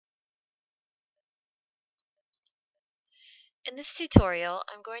In this tutorial,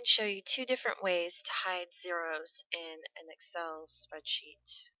 I'm going to show you two different ways to hide zeros in an Excel spreadsheet.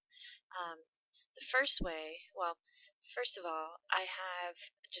 Um, the first way, well, first of all, I have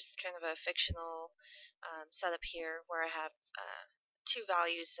just kind of a fictional setup here where I have two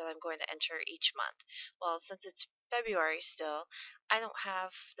values that I'm going to enter each month. Well, since it's February still, I don't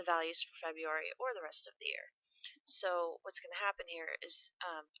have the values for February or the rest of the year. So what's going to happen here is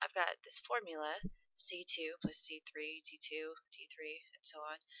I've got this formula, C2 plus C3, D2, D3, and so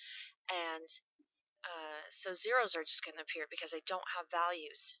on. And so zeros are just going to appear because I don't have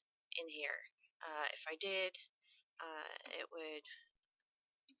values in here. If I did, it would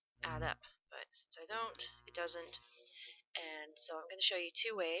add up. But since I don't, it doesn't. And so I'm going to show you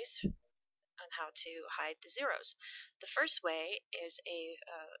two ways on how to hide the zeros. The first way is a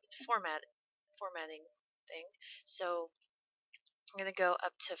formatting thing. So I'm going to go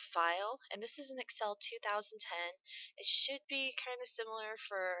up to File, and this is in Excel 2010. It should be kind of similar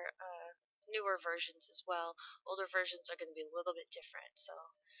for newer versions as well. Older versions are going to be a little bit different, so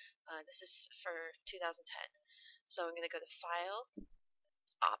this is for 2010. So I'm going to go to File,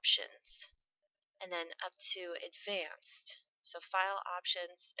 Options, and then up to Advanced. So File,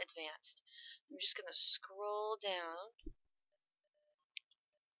 Options, Advanced. I'm just going to scroll down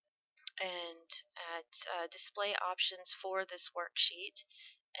and at display options for this worksheet,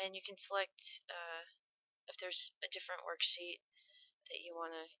 and you can select if there's a different worksheet that you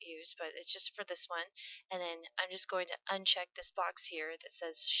want to use, but it's just for this one. And then I'm just going to uncheck this box here that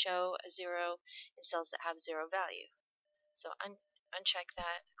says show a zero in cells that have zero value. So uncheck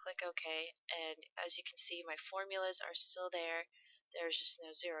that, click OK, and as you can see, my formulas are still there. There's just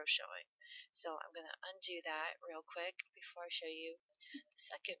no zero showing. So I'm going to undo that real quick before I show you the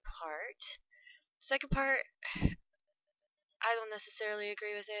second part. The second part, I don't necessarily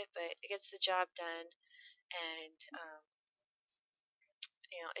agree with it, but it gets the job done, and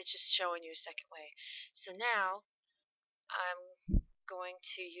it's just showing you a second way. So now I'm going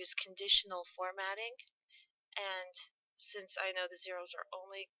to use conditional formatting, and since I know the zeros are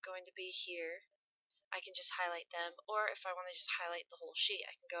only going to be here, I can just highlight them, or if I want to just highlight the whole sheet,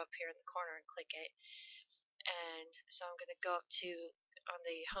 I can go up here in the corner and click it. And so I'm going to go up to, on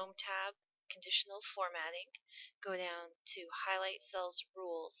the Home tab, Conditional Formatting, go down to Highlight Cells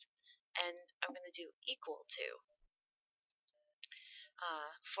Rules, and I'm going to do equal to.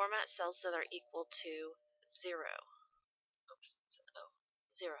 Format cells that are equal to 0. Oops,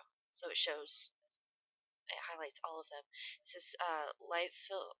 zero. So it shows, it highlights all of them. It says light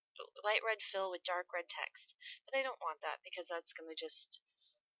red fill with dark red text. But I don't want that because that's going to just,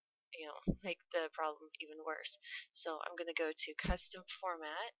 make the problem even worse. So I'm going to go to Custom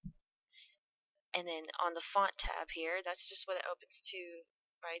Format, and then on the Font tab here, that's just what it opens to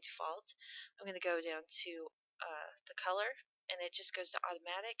by default. I'm going to go down to the color, and it just goes to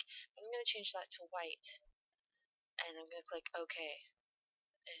automatic. I'm going to change that to white, and I'm going to click OK,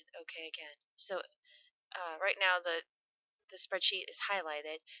 and OK again. So right now the spreadsheet is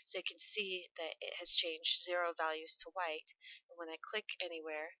highlighted, so you can see that it has changed zero values to white, and when I click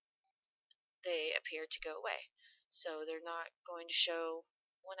anywhere, they appear to go away. So they're not going to show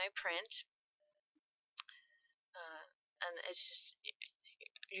when I print, and it's just,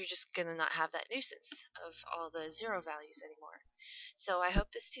 you're just going to not have that nuisance of all the zero values anymore. So I hope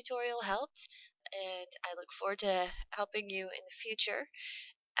this tutorial helped, and I look forward to helping you in the future.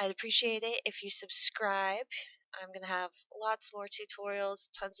 I'd appreciate it if you subscribe. I'm going to have lots more tutorials,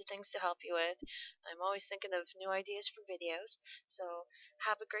 tons of things to help you with. I'm always thinking of new ideas for videos. So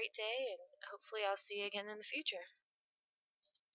have a great day, and hopefully I'll see you again in the future.